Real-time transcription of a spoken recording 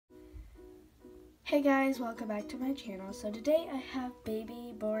Hey guys, welcome back to my channel. So today I have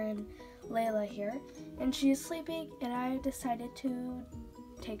baby born Layla here, and she is sleeping, and I decided to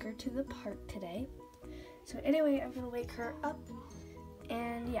take her to the park today. So anyway, I'm gonna wake her up,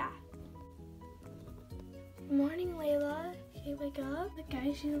 and yeah. Morning, Layla. Can you wake up? Look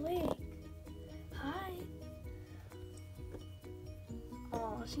guys, she's awake. Hi.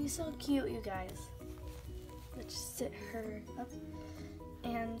 Oh, she's so cute, you guys. Let's sit her up.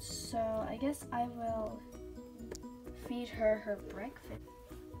 And so I guess I will feed her breakfast.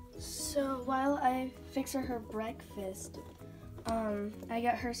 So while I fix her breakfast, I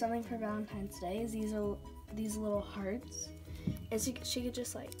got her something for Valentine's Day. These little hearts, and she could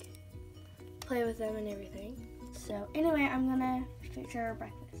just like play with them and everything. So anyway, I'm gonna fix her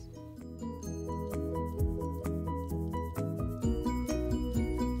breakfast.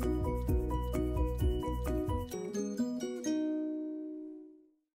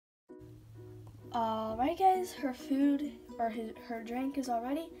 Alright guys, her food or her drink is all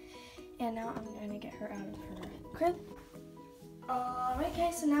ready, and now I'm going to get her out of her crib. Alright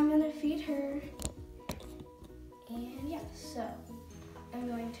guys, so now I'm going to feed her, and yeah, so I'm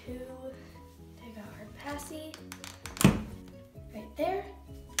going to take out her passy right there,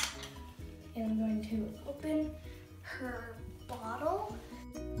 and I'm going to open her bottle.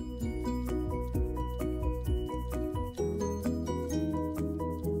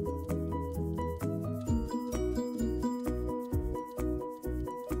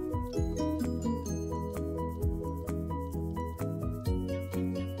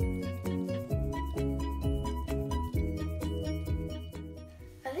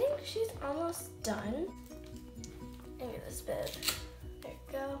 She's almost done. Maybe this bit. There you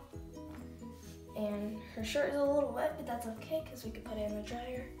go. And her shirt is a little wet, but that's okay because we could put it in the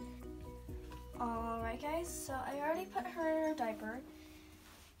dryer. Alright guys, so I already put her in her diaper.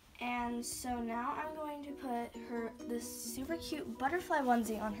 And so now I'm going to put this super cute butterfly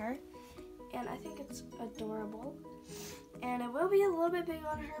onesie on her. And I think it's adorable. And it will be a little bit big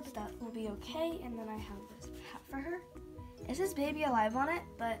on her, but that will be okay. And then I have this hat for her. It says baby alive on it,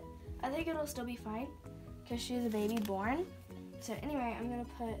 but I think it'll still be fine because she's a baby born. So anyway, I'm gonna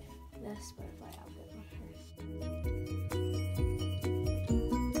put this butterfly outfit on her.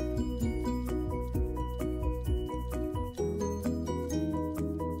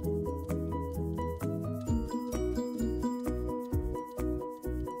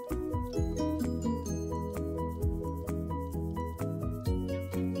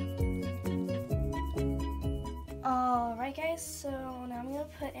 Alright guys, so now I'm going to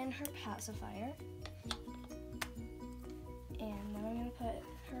put in her pacifier. And then I'm going to put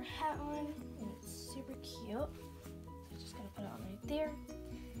her hat on, and it's super cute. So I'm just going to put it on right there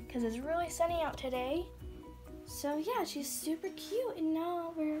because it's really sunny out today. So yeah, she's super cute, and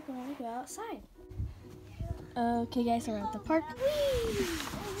now we're going to go outside. Okay guys, so we're at the park. Whee!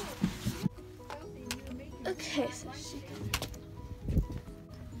 Okay,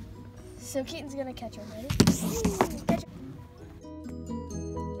 so Keaton's gonna catch her, ready? Catch her.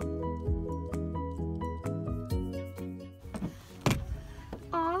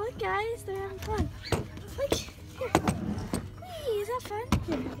 Aw, look guys, they're having fun. Look, here. Whee, is that fun?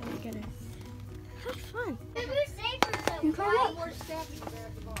 Here, get her. Have fun. You climb up.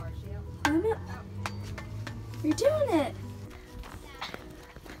 Climb up. You're doing it.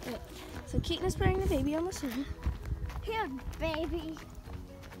 Wait, so Keaton is putting the baby on the swing. Here, baby.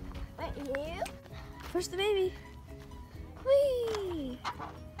 You? Push the baby. Whee!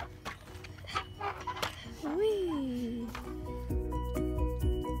 Whee!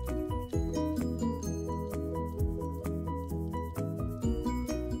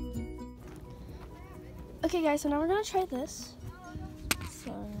 Okay guys, so now we're gonna try this.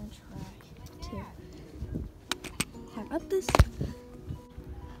 So I'm gonna try to climb up this.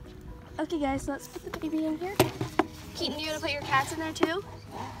 Okay guys, so let's put the baby in here. Keaton, you gonna put your cats in there too?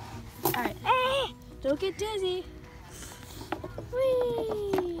 All right, hey, don't get dizzy.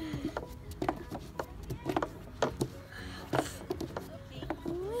 Whee!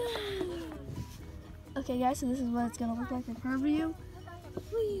 Whee! Okay guys, so this is what it's gonna look like in front of you.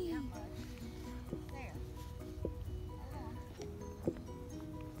 Whee!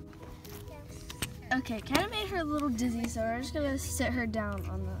 Okay, kind of made her a little dizzy, so we're just gonna sit her down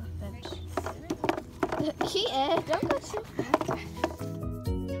on the bench. Keaton, don't go too fast.